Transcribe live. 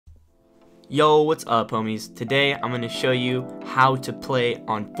Yo, what's up homies? Today I'm going to show you how to play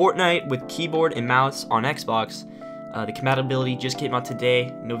on Fortnite with keyboard and mouse on Xbox. The compatibility just came out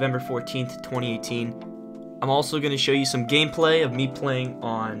today, November 14th, 2018. I'm also going to show you some gameplay of me playing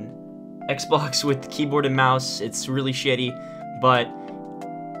on Xbox with keyboard and mouse. It's really shitty, but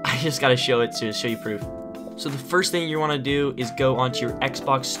I just got to show it to show you proof. So the first thing you want to do is go onto your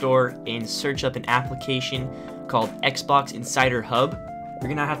Xbox store and search up an application called Xbox Insider Hub. You're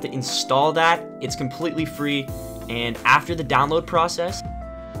gonna have to install that. It's completely free, and after the download process,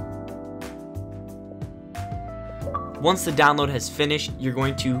 once the download has finished, you're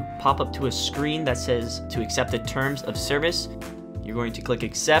going to pop up to a screen that says to accept the terms of service. You're going to click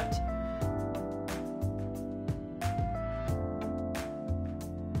accept.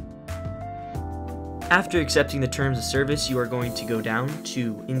 After accepting the terms of service, you are going to go down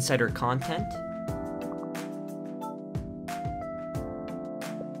to Insider Content.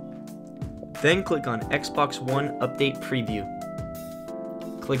 Then click on Xbox One Update Preview.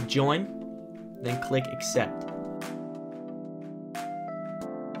 Click Join, then click Accept.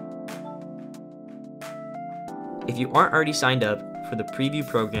 If you aren't already signed up for the preview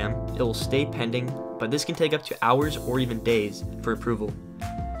program, it will stay pending, but this can take up to hours or even days for approval.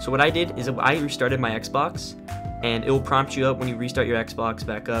 So what I did is I restarted my Xbox, and it will prompt you up when you restart your Xbox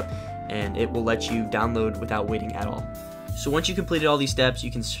back up, and it will let you download without waiting at all. So once you completed all these steps, you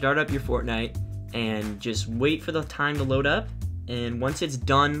can start up your Fortnite and just wait for the time to load up. And once it's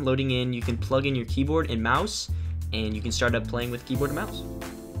done loading in, you can plug in your keyboard and mouse, and you can start up playing with keyboard and mouse.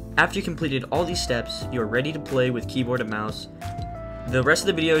 After you completed all these steps, you are ready to play with keyboard and mouse. The rest of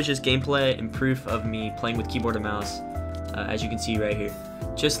the video is just gameplay and proof of me playing with keyboard and mouse, as you can see right here.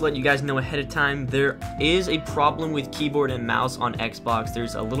 Just to let you guys know ahead of time, there is a problem with keyboard and mouse on Xbox.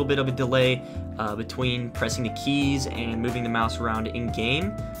 There's a little bit of a delay between pressing the keys and moving the mouse around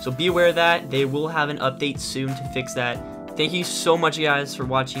in-game. So be aware of that. They will have an update soon to fix that. Thank you so much guys for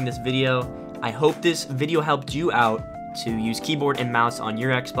watching this video. I hope this video helped you out to use keyboard and mouse on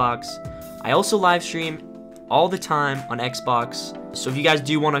your Xbox. I also live stream all the time on Xbox. So if you guys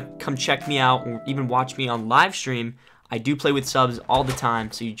do want to come check me out or even watch me on live stream, I do play with subs all the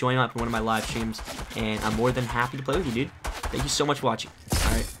time, so you join up in one of my live streams, and I'm more than happy to play with you, dude. Thank you so much for watching.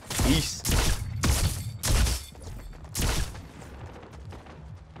 Alright, peace.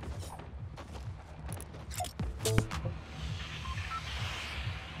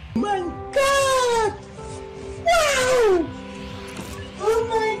 Oh my God! Wow! Oh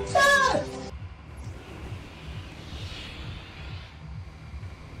my God!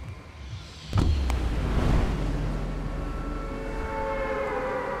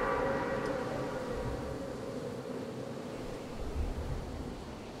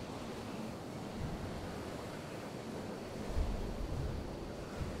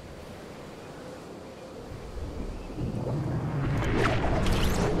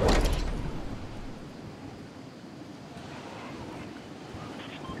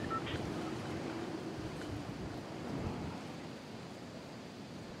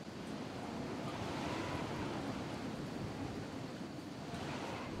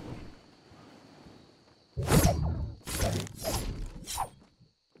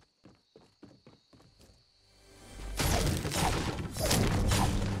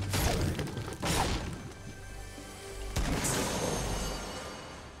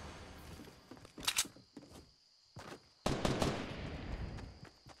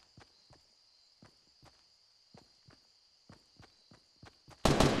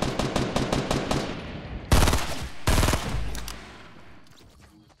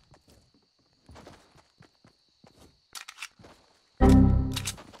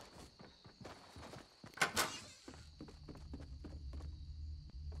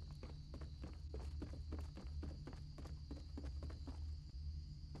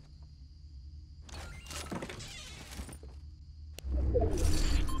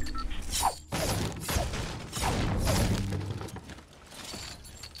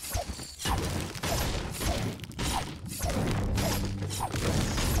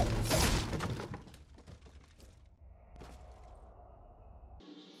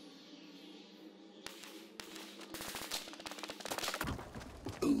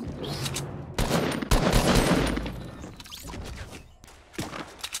 Oops.